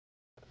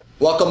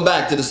Welcome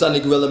back to the Sunday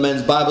Gorilla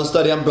Men's Bible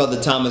Study. I'm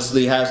Brother Thomas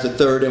Lee Harris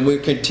III, and we're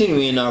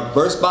continuing our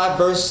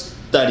verse-by-verse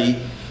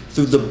study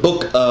through the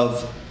book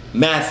of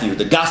Matthew,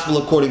 the Gospel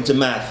according to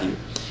Matthew.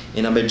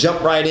 And I'm going to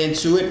jump right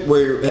into it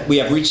where we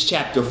have reached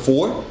chapter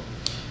 4.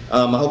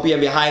 I hope you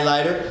have your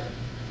highlighter.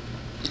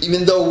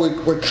 Even though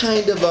we're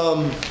kind of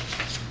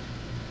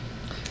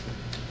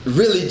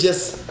really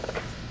just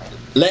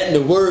letting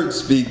the word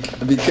speak,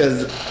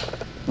 because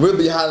we'll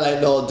be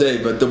highlighting all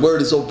day, but the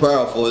word is so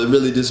powerful, it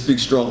really just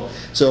speaks strong.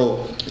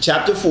 So,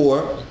 chapter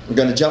 4, we're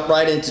going to jump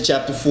right into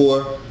chapter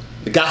 4,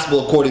 the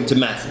Gospel according to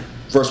Matthew,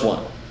 verse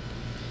 1.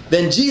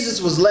 Then Jesus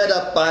was led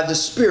up by the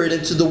Spirit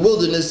into the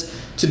wilderness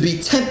to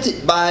be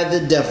tempted by the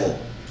devil.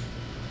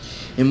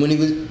 And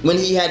when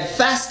he had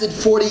fasted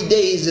 40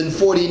 days and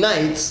 40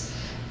 nights,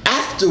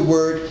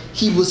 afterward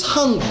he was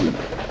hungry.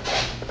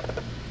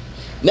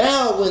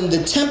 Now when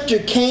the tempter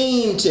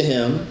came to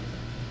him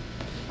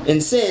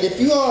and said, "If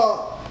you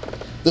are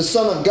the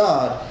Son of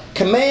God,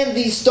 command that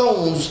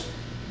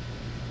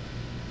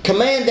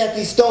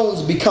these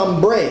stones become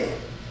bread."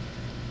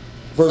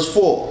 Verse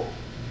 4.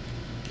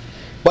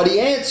 But he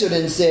answered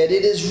and said,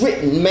 "It is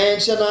written, man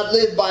shall not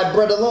live by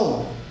bread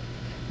alone,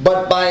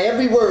 but by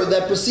every word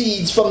that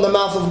proceeds from the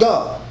mouth of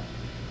God."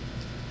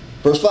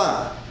 Verse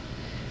 5.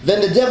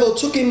 Then the devil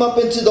took him up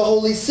into the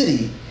holy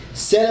city,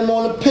 set him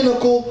on the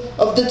pinnacle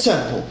of the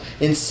temple,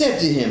 and said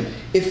to him,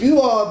 "If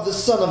you are the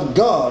Son of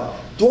God,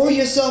 throw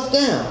yourself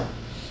down.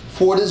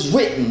 For it is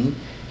written,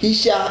 he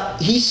shall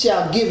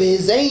give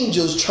his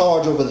angels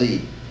charge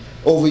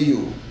over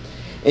you.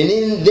 And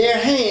in their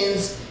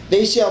hands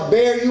they shall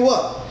bear you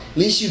up,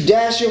 lest you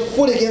dash your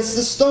foot against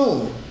the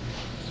stone."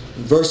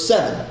 Verse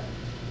 7.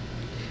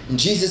 And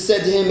Jesus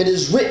said to him, "It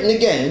is written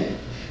again,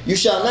 you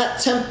shall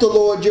not tempt the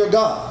Lord your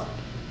God."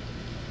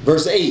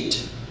 Verse 8.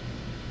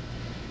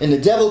 And the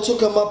devil took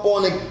him up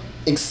on an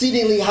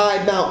exceedingly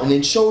high mountain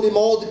and showed him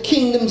all the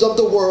kingdoms of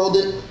the world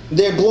and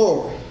their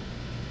glory.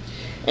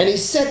 And he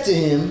said to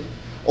him,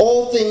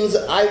 "All things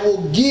I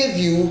will give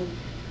you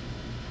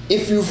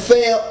if you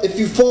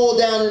fall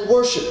down and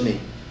worship me."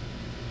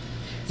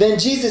 Then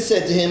Jesus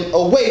said to him,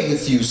 "Away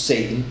with you,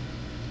 Satan,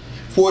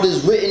 for it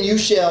is written, you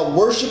shall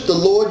worship the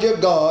Lord your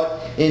God,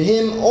 and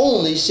him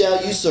only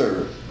shall you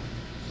serve."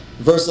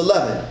 Verse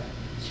 11.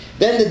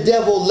 Then the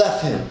devil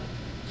left him,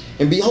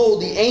 and behold,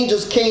 the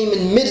angels came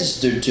and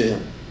ministered to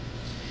him.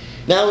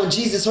 Now when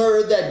Jesus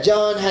heard that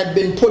John had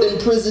been put in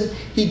prison,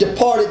 he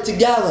departed to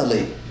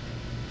Galilee.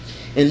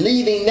 And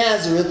leaving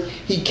Nazareth,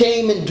 he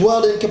came and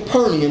dwelt in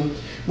Capernaum,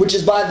 which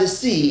is by the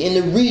sea, in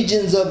the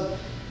regions of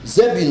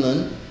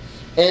Zebulun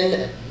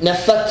and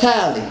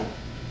Naphtali.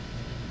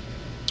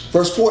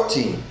 Verse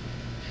 14.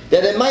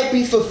 That it might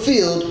be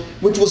fulfilled,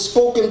 which was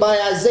spoken by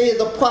Isaiah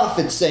the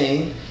prophet,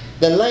 saying,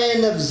 "The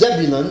land of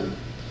Zebulun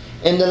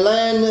and the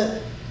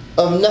land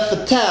of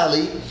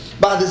Naphtali,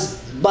 by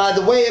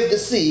the way of the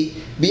sea,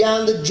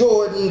 beyond the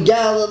Jordan,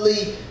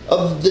 Galilee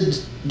of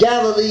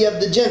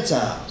the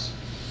Gentiles.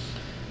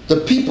 The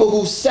people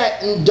who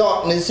sat in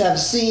darkness have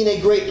seen a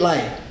great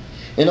light,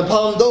 and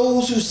upon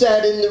those who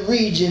sat in the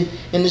region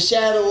in the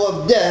shadow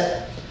of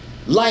death,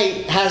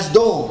 light has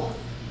dawned."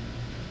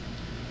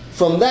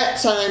 From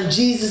that time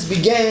Jesus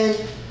began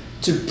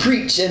to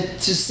preach and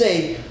to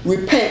say,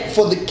 "Repent,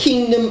 for the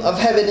kingdom of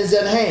heaven is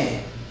at hand."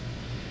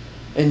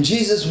 And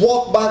Jesus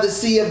walked by the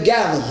Sea of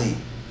Galilee,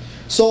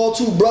 saw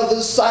two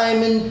brothers,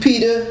 Simon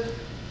Peter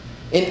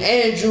and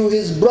Andrew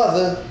his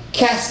brother,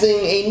 casting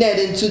a net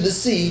into the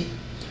sea,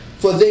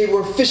 for they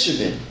were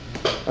fishermen.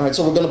 All right,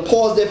 so we're going to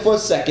pause there for a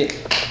second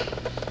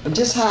and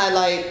just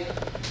highlight.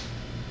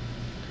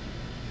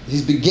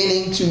 He's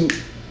beginning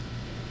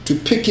to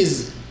pick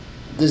his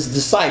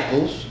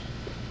disciples.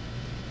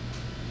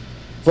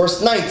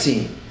 Verse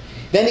 19.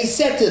 Then he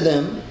said to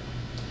them,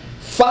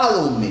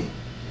 "Follow me,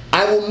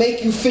 I will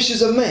make you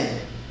fishers of men."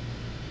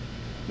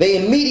 They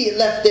immediately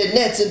left their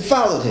nets and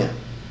followed him.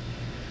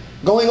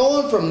 Going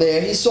on from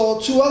there, he saw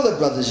two other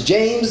brothers,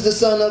 James the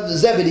son of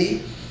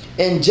Zebedee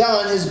and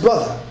John his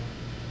brother,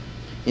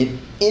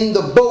 in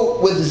the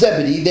boat with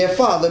Zebedee their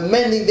father,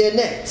 mending their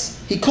nets.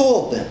 He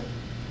called them,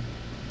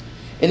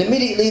 and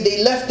immediately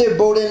they left their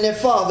boat and their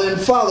father and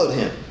followed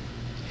him.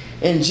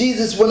 And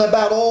Jesus went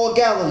about all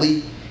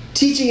Galilee,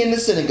 teaching in the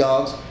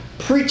synagogues,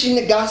 preaching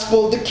the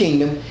gospel of the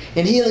kingdom,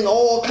 and healing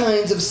all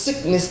kinds of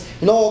sickness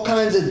and all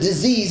kinds of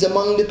disease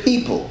among the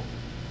people.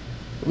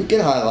 We can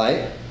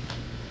highlight,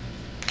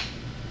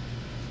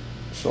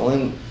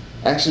 showing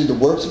actually the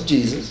works of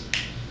Jesus.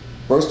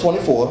 Verse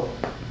 24.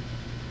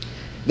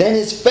 Then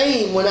his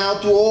fame went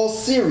out through all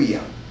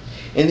Syria,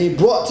 and he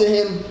brought to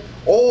him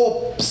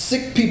all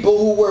sick people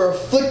who were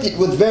afflicted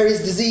with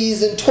various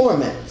diseases and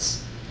torments,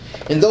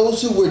 and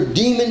those who were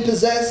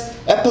demon-possessed,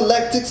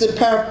 epileptics, and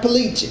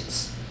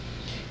paraplegics,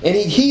 and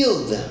he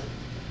healed them.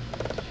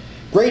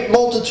 Great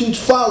multitudes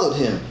followed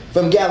him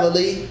from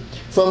Galilee,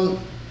 from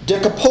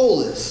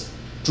Decapolis,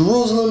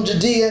 Jerusalem,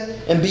 Judea,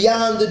 and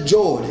beyond the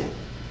Jordan.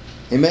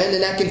 Amen.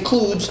 And that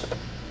concludes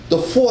the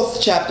 4th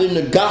chapter in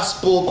the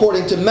Gospel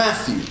according to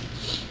Matthew.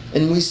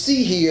 And we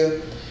see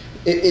here,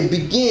 it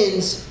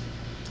begins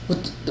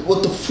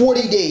with the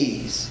 40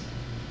 days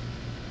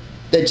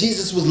that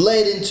Jesus was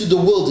led into the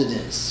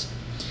wilderness.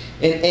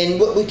 And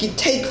what we can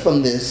take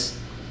from this,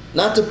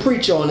 not to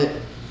preach on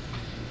it,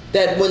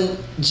 that when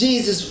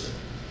Jesus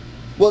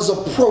was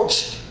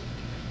approached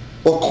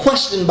or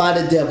questioned by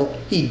the devil,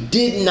 he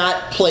did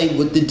not play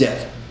with the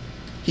devil.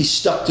 He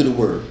stuck to the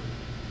word.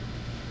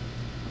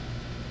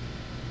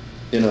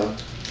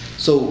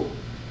 So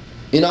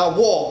in our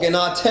walk, in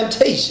our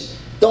temptation,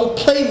 don't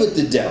play with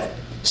the devil.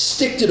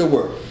 Stick to the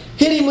word.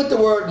 Hit him with the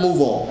word, move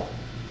on.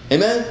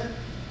 Amen?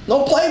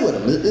 Don't play with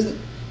him.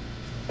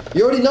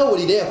 You already know what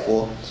he's there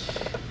for.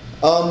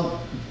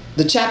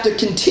 The chapter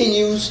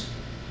continues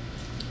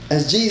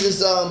as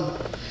Jesus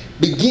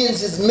begins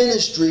his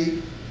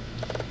ministry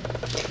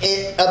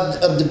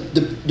of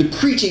the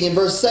preaching. In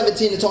verse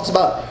 17, it talks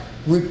about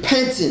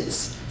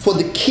repentance, for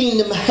the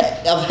kingdom of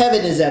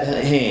heaven is at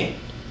hand.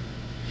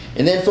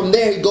 And then from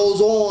there he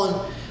goes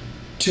on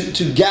to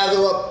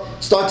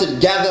start to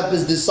gather up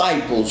his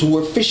disciples who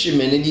were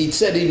fishermen, and he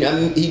said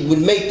he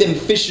would make them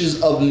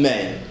fishers of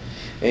men.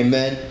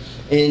 Amen.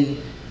 And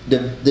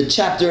the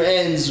chapter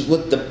ends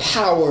with the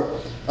power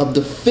of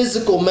the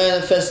physical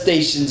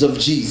manifestations of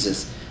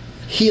Jesus,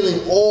 healing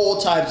all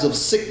types of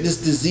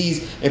sickness,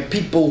 disease, and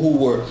people who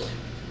were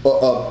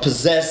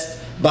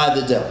possessed by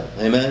the devil.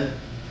 Amen.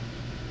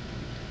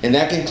 And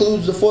that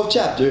concludes the 4th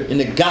chapter in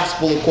the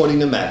Gospel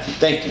according to Matthew.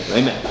 Thank you.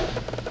 Amen.